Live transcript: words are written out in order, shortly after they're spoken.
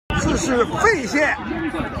这是费县，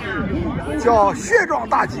叫薛庄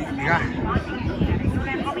大集。你看，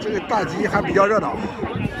这个大集还比较热闹。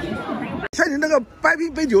像你那个白啤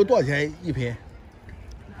白酒多少钱一瓶？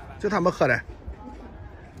就他们喝的，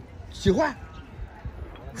几块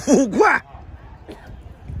？5块。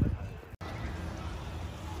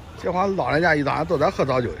这话老人家一早都在喝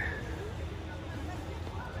早酒的。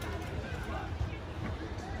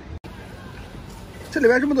这里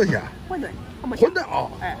边什么东西啊？馄饨。馄饨哦，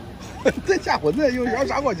哎，这下馄饨用小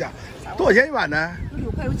砂锅下，多少钱一碗呢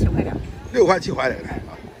？6块有7块的。6块7块的。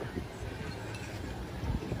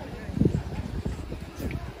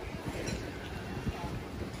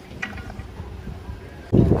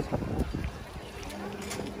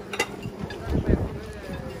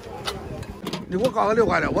你给我搞个6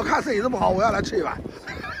块的，我看生意这么好，我要来吃一碗。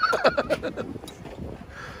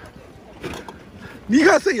你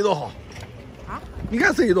看生意多好啊！你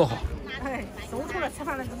看生意多好。哎，收出来吃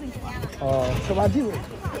饭了就是一天。哦，吃饭地位。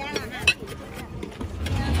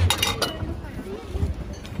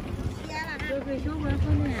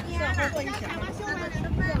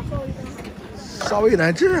稍微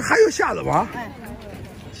呢，这是还有虾子吗？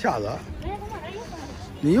虾子，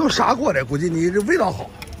你用砂锅的，估计你这味道好。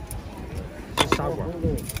砂锅，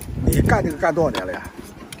你干这个干多少年了呀？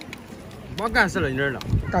我干10来年了。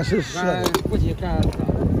干10年了。估计干8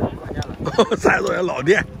年了。30多年老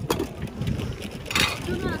店。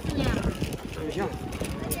行。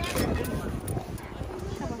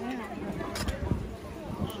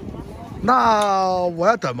那我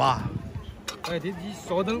要等吗？哎，你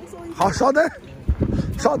稍等。好，稍等，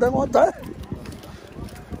稍等，我等。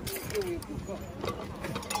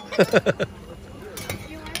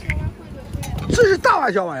这是大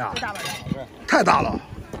碗小碗呀？大碗的。太大了，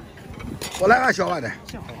我来碗小碗的。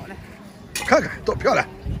行，好嘞。看看多漂亮！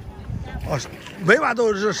哦，每碗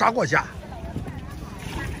都是砂锅虾。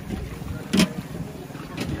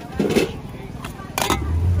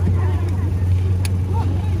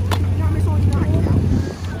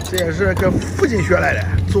这也是跟父亲学来的，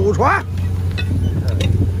祖传。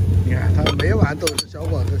你看，他每碗都是小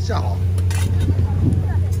锅给下好。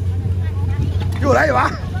又来一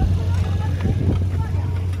碗。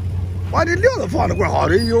哇，这料子放的怪好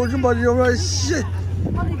的，有什么蟹？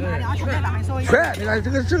全，你看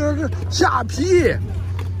这个虾皮、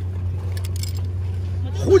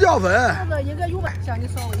胡椒粉。这个应该有吧？向你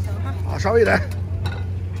稍微一声哈。啊，稍微一点。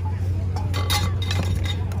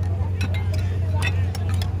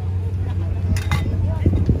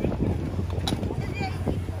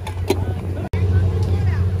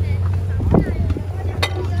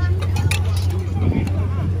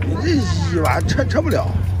一碗盛不了。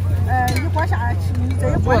一锅下，你这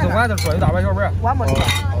一锅做碗的说一大碗小碗。我没说。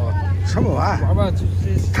哦，盛不完。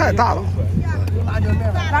太大了。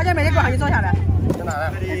辣椒面你多少？你找下来。在哪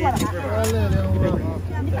来？你做了哈。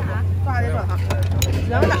你干啥？多少得做哈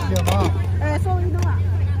？2个。哎，稍微一点吧。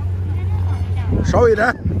稍微一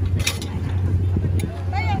点。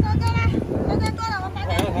没有，多了，多了，我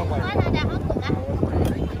把这拿上点，好滚的。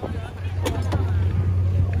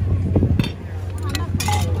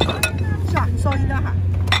稍微一点哈。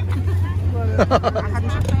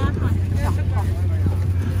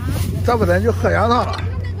再不然就喝羊汤了。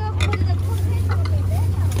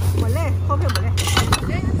没来，好配没来。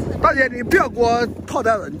大姐，你不要给我套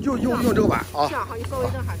袋子，你就用这个碗啊。行，好，你稍微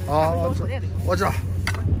等哈。啊，我知道。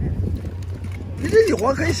你这一会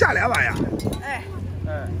儿可以下2碗呀。哎。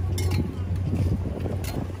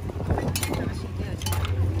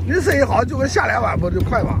你生意好就给下2碗不就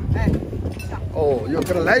快吗？哎。哦，又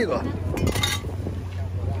给他来一个。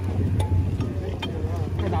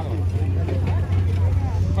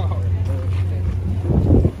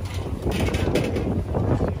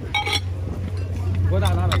多大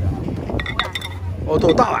拿来的？哦，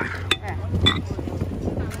都大碗。哎。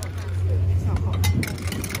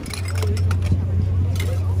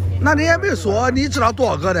那你也没说，你知道多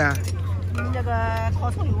少个呢？那个烤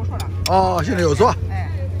葱有说了。哦，现在有说。哎，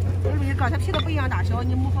因为刚才皮的不一样大小，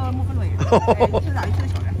你没法论。哎，皮大的皮的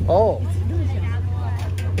小的。哦。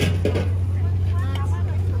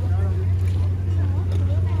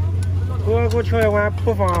给我调一碗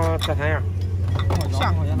普方特产样。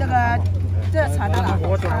行，那个这车多少？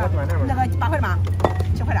我端那个8块的吗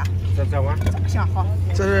？7块的。这碗。行好。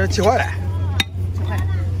这是7块的。7块。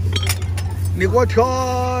你给我调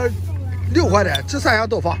6块的，这3样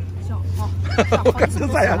都放。行好。我看这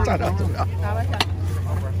3样咋怎么样？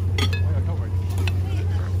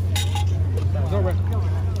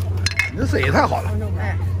你这生意太好了。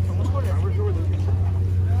哎。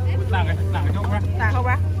拿个小碗。大小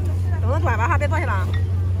碗。都能端吧哈，别多去了。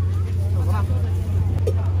走吧。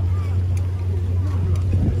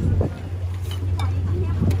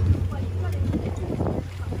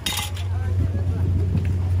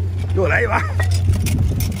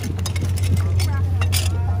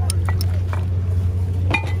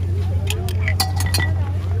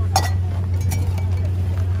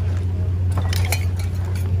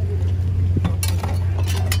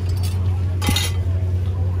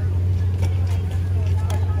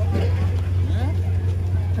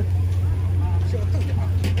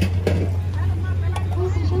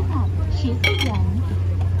14元。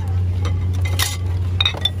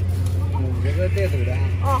这个带走的。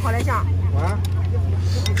哦，好嘞，行。啊？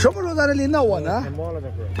什么时候才能领到我呢？太忙了这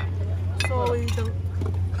会儿。稍微等。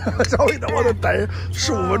稍微等，我都等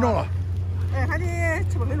15分钟了。哎，还得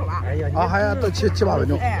7、8分钟吧。哎呀，啊，还要等7、8分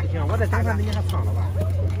钟。哎，行，我再等等，你还长了吧？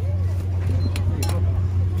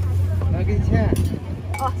来，给你钱。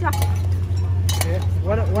哦，行。哎，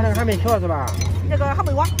我那个还没调是吧？那个还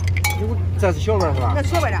没有。这是小味是吧？那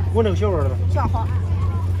小味的。我那个小味的吧。行好。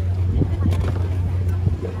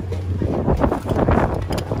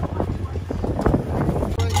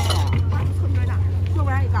小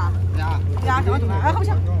味一个。俩这么多，哎，好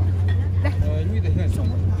行。来。女的先上。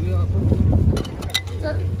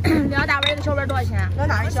这2大碗一个小碗多少钱2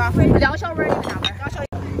大一小碗，2小碗一个大碗。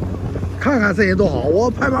看看生意多好，我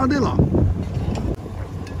排上队了。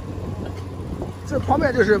这旁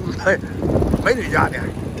边就是美女家的，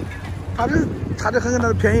他这很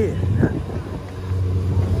那便宜。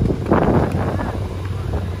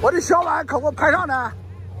我这小碗可给我排上呢。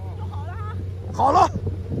好了。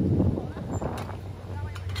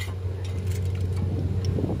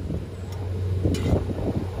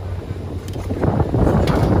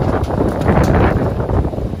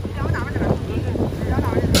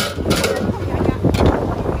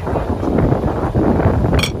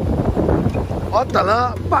我等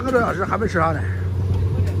了半个多小时还没吃上呢。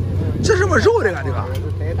这是什么肉这个？这个？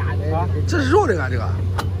这是肉这个？这个？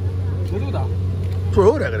猪肉的。猪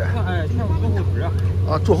肉这个的？哎，全部做后腿啊。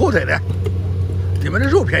啊，做后腿的。你们这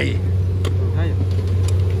肉便宜。便宜。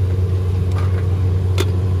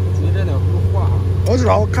鸡这的不滑。我知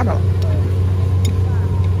道，我看到了。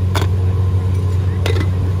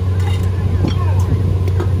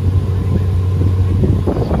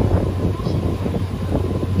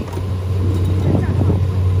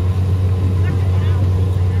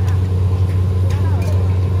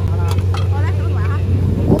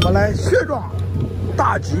来薛庄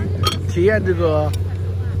大集体验这个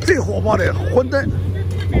最火爆的馄饨。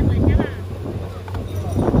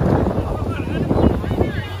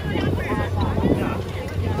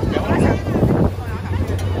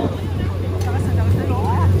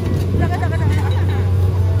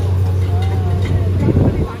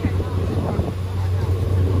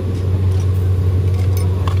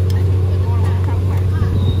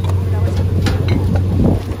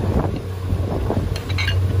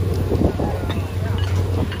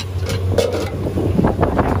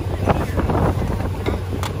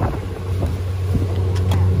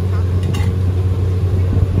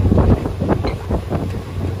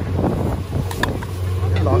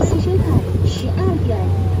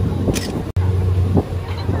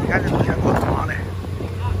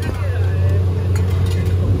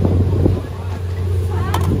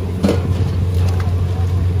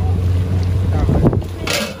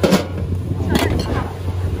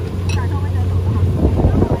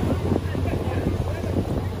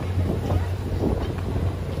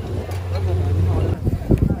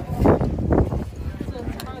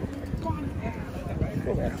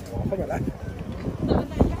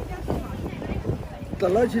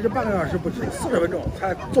等了其实半个小时不止，40分钟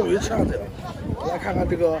才终于吃上这个。来看看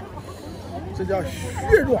这个，这叫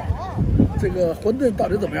薛庄，这个馄饨到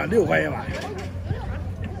底怎么样？6块钱碗。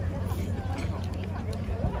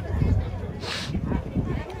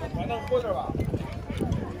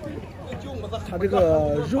它这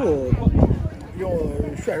个肉用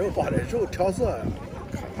炫肉包的，肉调色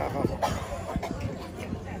看好。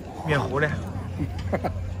面糊的，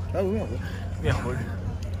还有面糊，面糊的。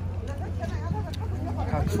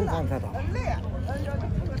看醋放太大。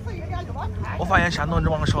我发现山东这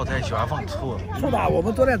帮烧菜喜欢放醋。醋吧，我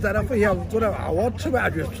们昨天在那费县，昨天晚上我吃不下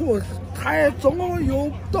去，醋还总共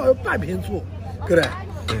有半瓶醋，对不对？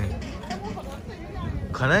对。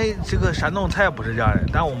可能这个山东菜不是这样的，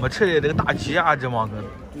但我们吃的这个大集啊，这帮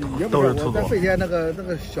都是醋多。在费县那个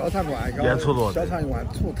小餐馆，也醋多。小餐馆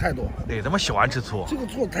醋太多。对，他们喜欢吃醋。这个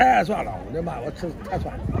醋太酸了，我的妈，我吃太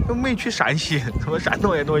酸了。又没去陕西，他们山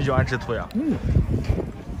东也都喜欢吃醋呀。嗯。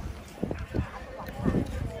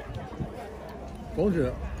总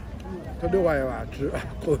之，这6块钱碗吃，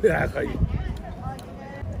口味还可以。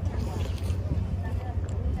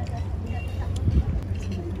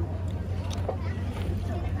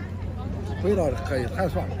味道可以，太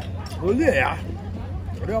酸了，有烈呀！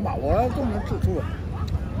我这嘛，我都能吃醋，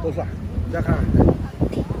都酸。你再看，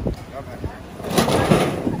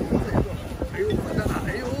哎呦，我的妈！哎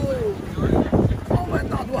呦，豪门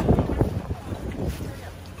大作。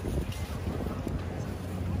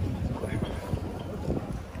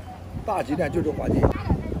大集呢就这环境，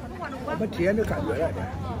我们体验这感觉来的。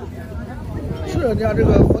是人家这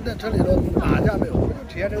个馄饨城里头哪家没有，我就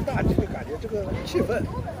体验这个大集的感觉。这个气氛。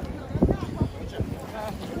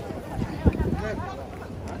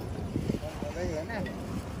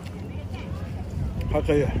还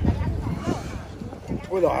可以，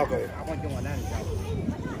味道还可以。